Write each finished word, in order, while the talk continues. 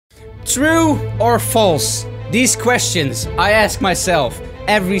True or false? These questions I ask myself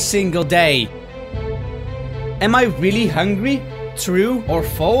every single day. Am I really hungry? True or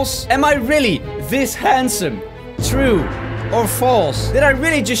false? Am I really this handsome? True or false? Did I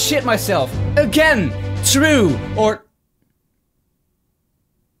really just shit myself? Again, true or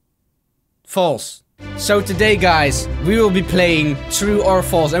false? So today, guys, we will be playing true or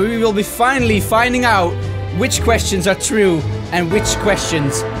false, and we will be finally finding out which questions are true and which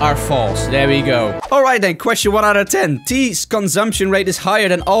questions are false. There we go. Alright then, question 1 out of 10. Tea's consumption rate is higher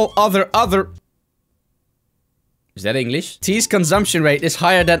than all other... Is that English? Tea's consumption rate is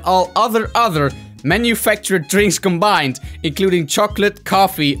higher than all other manufactured drinks combined, including chocolate,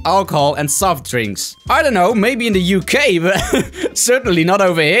 coffee, alcohol, and soft drinks. I don't know, maybe in the UK, but certainly not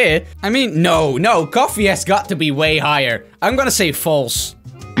over here. I mean, no, coffee has got to be way higher. I'm gonna say false.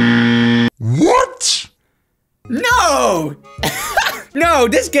 What? No! No,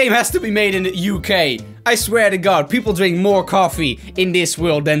 this game has to be made in the UK. I swear to God, people drink more coffee in this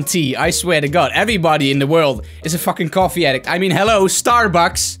world than tea. I swear to God, everybody in the world is a fucking coffee addict. I mean, hello,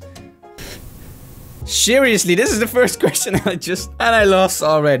 Starbucks. Seriously, this is the first question I lost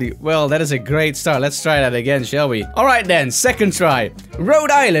already. Well, that is a great start. Let's try that again, shall we? Alright then, second try.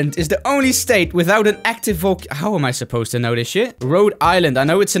 Rhode Island is the only state without an active How am I supposed to know this shit? Rhode Island, I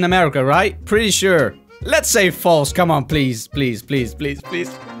know it's in America, right? Pretty sure. Let's say false. Come on, please. Please.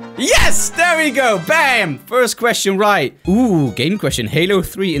 Yes! There we go! Bam! First question right. Ooh, game question. Halo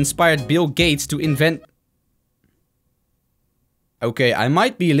 3 inspired Bill Gates to invent... Okay, I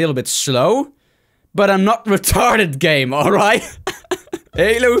might be a little bit slow, but I'm not retarded, game, alright?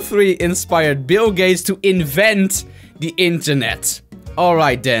 Halo 3 inspired Bill Gates to invent the internet.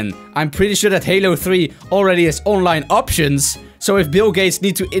 Alright then. I'm pretty sure that Halo 3 already has online options. So if Bill Gates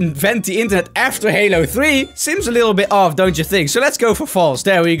needs to invent the internet after Halo 3, seems a little bit off, don't you think? So let's go for false.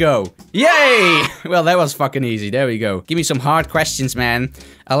 There we go. Yay! Well, that was fucking easy. There we go. Give me some hard questions, man.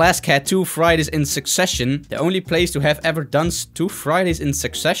 Alaska had 2 Fridays in succession. The only place to have ever done 2 Fridays in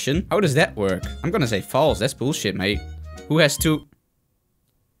succession? How does that work? I'm gonna say false. That's bullshit, mate. Who has 2...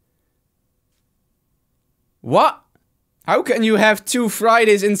 What? How can you have 2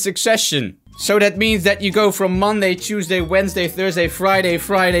 Fridays in succession? So that means that you go from Monday, Tuesday, Wednesday, Thursday,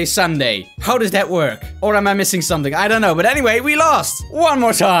 Friday, Sunday. How does that work? Or am I missing something? I don't know. But anyway, we lost. One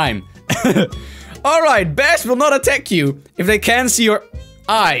more time. Alright, bears will not attack you if they can't see your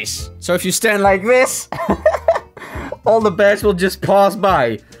eyes. So if you stand like this, all the bears will just pass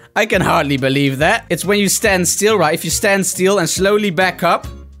by. I can hardly believe that. It's when you stand still, right? If you stand still and slowly back up.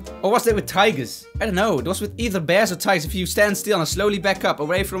 Or was that with tigers? I don't know. It was with either bears or tigers. If you stand still and slowly back up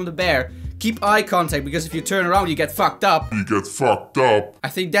away from the bear, keep eye contact, because if you turn around, you get fucked up. I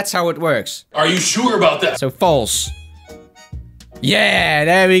think that's how it works. Are you sure about that? So false. Yeah,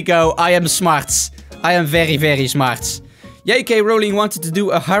 there we go. I am smart. I am very, very smart. J.K. Rowling wanted to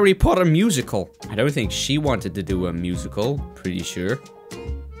do a Harry Potter musical. I don't think she wanted to do a musical. Pretty sure.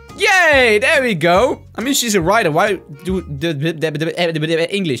 Yay! There we go. I mean, she's a writer. Why do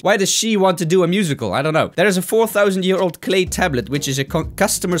English? Why does she want to do a musical? I don't know. There is a 4,000-year-old clay tablet, which is a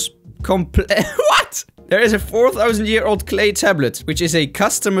customer's What? There is a 4,000-year-old clay tablet, which is a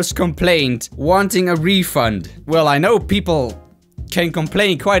customer's complaint wanting a refund. Well, I know people can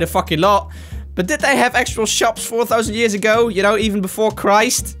complain quite a fucking lot, but did they have actual shops 4,000 years ago? You know, even before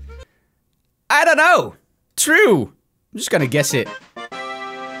Christ? I don't know. True. I'm just gonna guess it.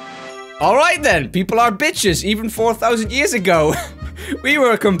 Alright then, people are bitches, even 4,000 years ago. We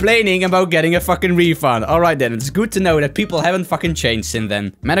were complaining about getting a fucking refund. Alright then, it's good to know that people haven't fucking changed since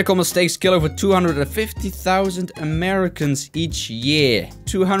then. Medical mistakes kill over 250,000 Americans each year.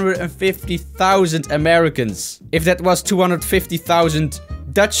 250,000 Americans. If that was 250,000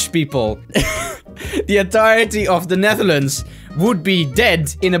 Dutch people, the entirety of the Netherlands would be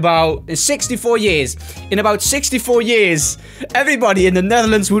dead in about 64 years. In about 64 years, everybody in the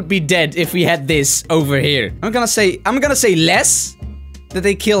Netherlands would be dead if we had this over here. I'm gonna say less. That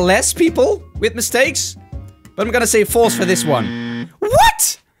they kill less people with mistakes. But I'm gonna say false for this one.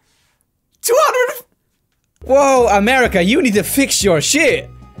 What? 200? Whoa, America, you need to fix your shit.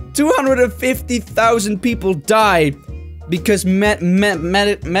 250,000 people died because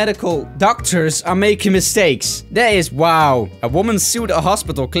medical doctors are making mistakes. That is wow. A woman sued a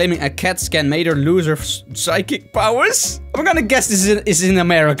hospital claiming a CAT scan made her lose her psychic powers. I'm gonna guess this is in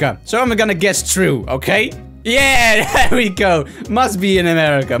America. So I'm gonna guess true, okay? Yeah, there we go. Must be in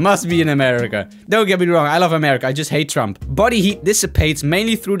America. Must be in America. Don't get me wrong. I love America. I just hate Trump. Body heat dissipates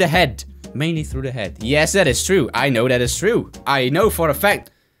mainly through the head. Mainly through the head. Yes, that is true. I know that is true. I know for a fact.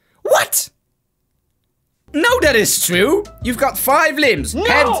 What? No, that is true. You've got 5 limbs. No!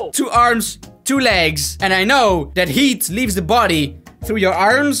 Head, 2 arms, 2 legs. And I know that heat leaves the body through your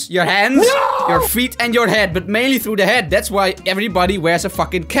arms, your hands, your feet, and your head. But mainly through the head. That's why everybody wears a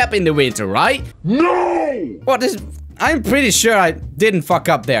fucking cap in the winter, right? No! What is... I'm pretty sure I didn't fuck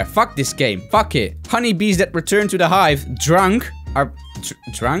up there. Fuck this game. Fuck it. Honeybees that return to the hive drunk are...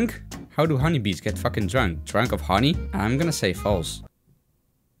 drunk? How do honeybees get fucking drunk? Drunk of honey? I'm gonna say false.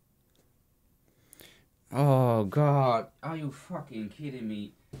 Oh god. Are you fucking kidding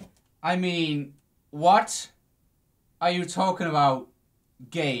me? I mean, what are you talking about,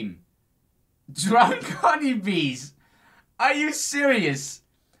 game? Drunk honeybees? Are you serious?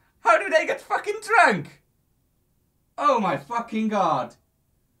 How do they get fucking drunk? Oh my fucking god.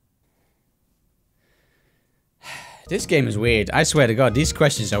 This game is weird. I swear to god, these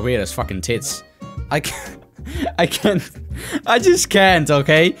questions are weird as fucking tits. I just can't,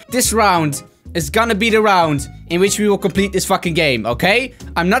 okay? This round is gonna be the round in which we will complete this fucking game, okay?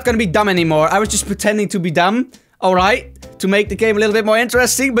 I'm not gonna be dumb anymore. I was just pretending to be dumb, alright? To make the game a little bit more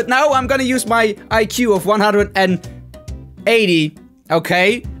interesting. But now I'm gonna use my IQ of 180.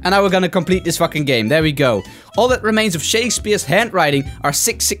 Okay, and now we're gonna complete this fucking game. There we go. All that remains of Shakespeare's handwriting are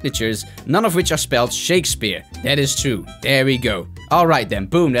 6 signatures, none of which are spelled Shakespeare. That is true. There we go. Alright then,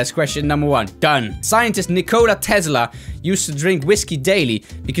 boom, that's question number 1. Done. Scientist Nikola Tesla used to drink whiskey daily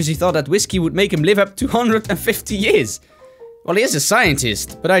because he thought that whiskey would make him live up to 150 years. Well, he is a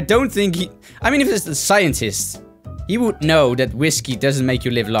scientist, but I don't think he... I mean, if he's a scientist, he would know that whiskey doesn't make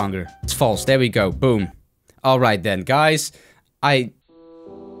you live longer. It's false. There we go. Boom. Alright then, guys. I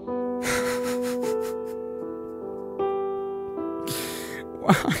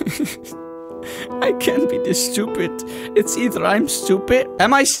can't be this stupid. It's either I'm stupid.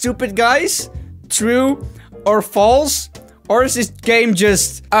 Am I stupid, guys? True or false? Or is this game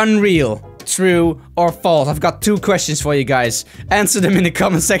just unreal? True or false? I've got 2 questions for you guys. Answer them in the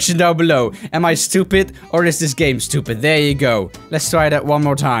comment section down below. Am I stupid or is this game stupid? There you go. Let's try that one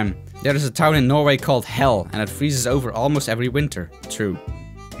more time. There is a town in Norway called Hell, and it freezes over almost every winter. True.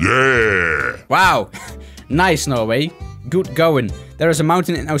 Yeah! Wow! Nice, Norway. Good going. There is a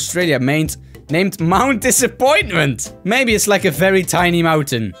mountain in Australia named Mount Disappointment. Maybe it's like a very tiny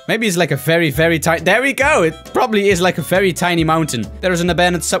mountain. Maybe it's like a very, very tiny... There we go! It probably is like a very tiny mountain. There is an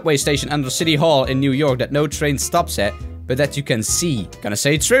abandoned subway station under City Hall in New York that no train stops at, but that you can see. Gonna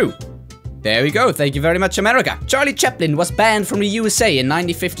say true. There we go. Thank you very much, America. Charlie Chaplin was banned from the USA in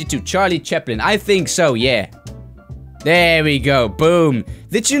 1952. Charlie Chaplin. I think so, yeah. There we go. Boom.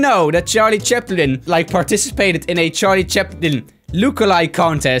 Did you know that Charlie Chaplin, like, participated in a Charlie Chaplin lookalike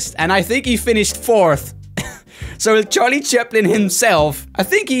contest? And I think he finished 4th. So Charlie Chaplin himself, I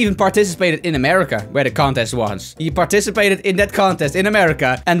think he even participated in America, where the contest was. He participated in that contest in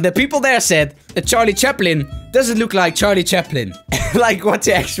America, and the people there said that Charlie Chaplin doesn't look like Charlie Chaplin. Like, what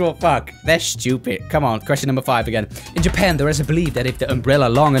the actual fuck? That's stupid. Come on, question number 5 again. In Japan, there is a belief that if the umbrella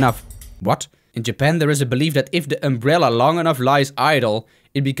long enough... What? In Japan, there is a belief that if the umbrella long enough lies idle,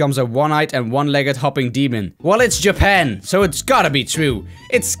 it becomes a one-eyed and one-legged hopping demon. Well, it's Japan, so it's gotta be true.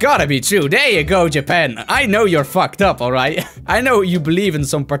 It's gotta be true. There you go, Japan. I know you're fucked up, alright? I know you believe in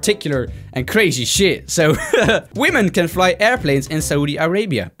some particular and crazy shit, so... Women can fly airplanes in Saudi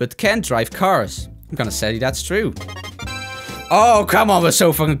Arabia, but can't drive cars. I'm gonna say that's true. Oh, come on, we're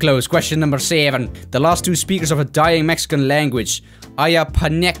so fucking close. Question number 7. The last 2 speakers of a dying Mexican language,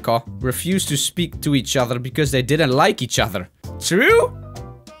 Ayapaneco, refused to speak to each other because they didn't like each other. True?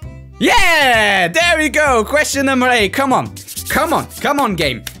 Yeah! There we go! Question number 8. Come on. Come on. Come on,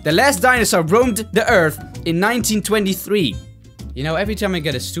 game. The last dinosaur roamed the earth in 1923. You know, every time I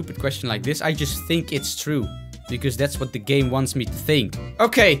get a stupid question like this, I just think it's true. Because that's what the game wants me to think.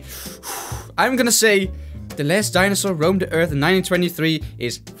 Okay. I'm gonna say... The last dinosaur roamed the earth in 1923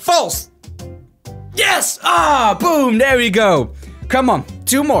 is false! Yes! Ah, boom, there we go. Come on,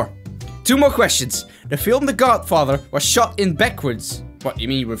 2 more. 2 more questions. The film The Godfather was shot in backwards. What, you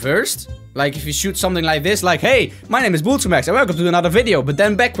mean reversed? Like if you shoot something like this, like, hey, my name is Bultamax and welcome to another video, but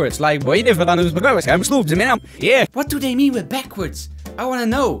then backwards. Like, yeah. What do they mean with backwards? I wanna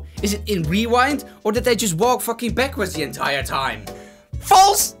know. Is it in rewind, or did they just walk fucking backwards the entire time?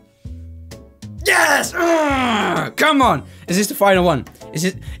 False! Yes! Come on! Is this the final one? Is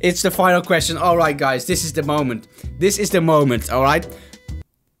it? It's the final question. Alright, guys. This is the moment. This is the moment, alright?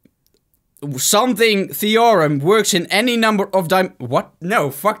 Something theorem works in any number of What?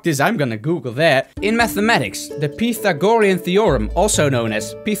 No, fuck this. I'm gonna Google that. In mathematics, the Pythagorean theorem, also known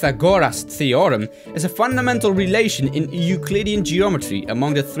as Pythagoras theorem, is a fundamental relation in Euclidean geometry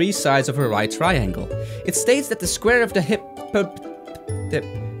among the 3 sides of a right triangle. It states that the square of the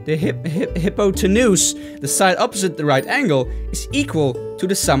the hypotenuse, the side opposite the right angle, is equal to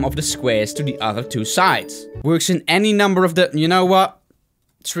the sum of the squares to the other two sides. Works in any number of the... You know what?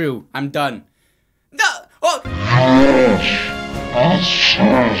 True. I'm done. No! Oh!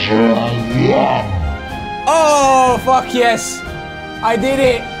 Oh, fuck yes! I did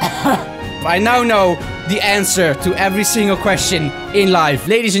it! I now know the answer to every single question in life.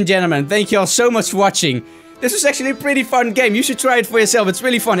 Ladies and gentlemen, thank you all so much for watching. This was actually a pretty fun game. You should try it for yourself. It's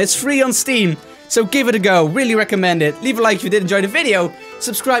really fun. It's free on Steam. So give it a go. Really recommend it. Leave a like if you did enjoy the video.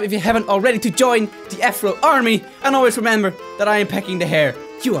 Subscribe if you haven't already to join the Afro army. And always remember that I am packing the hair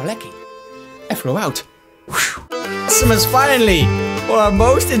you are lacking. Afro out. Christmas finally for our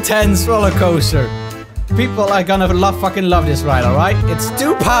most intense roller coaster. People are gonna fucking love this ride, alright? It's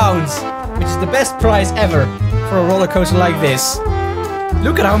 £2, which is the best price ever for a roller coaster like this.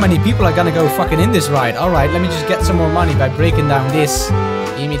 Look at how many people are gonna go fucking in this ride. Alright, let me just get some more money by breaking down this.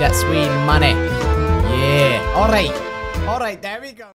 Give me that sweet money. Yeah. Alright. Alright, there we go.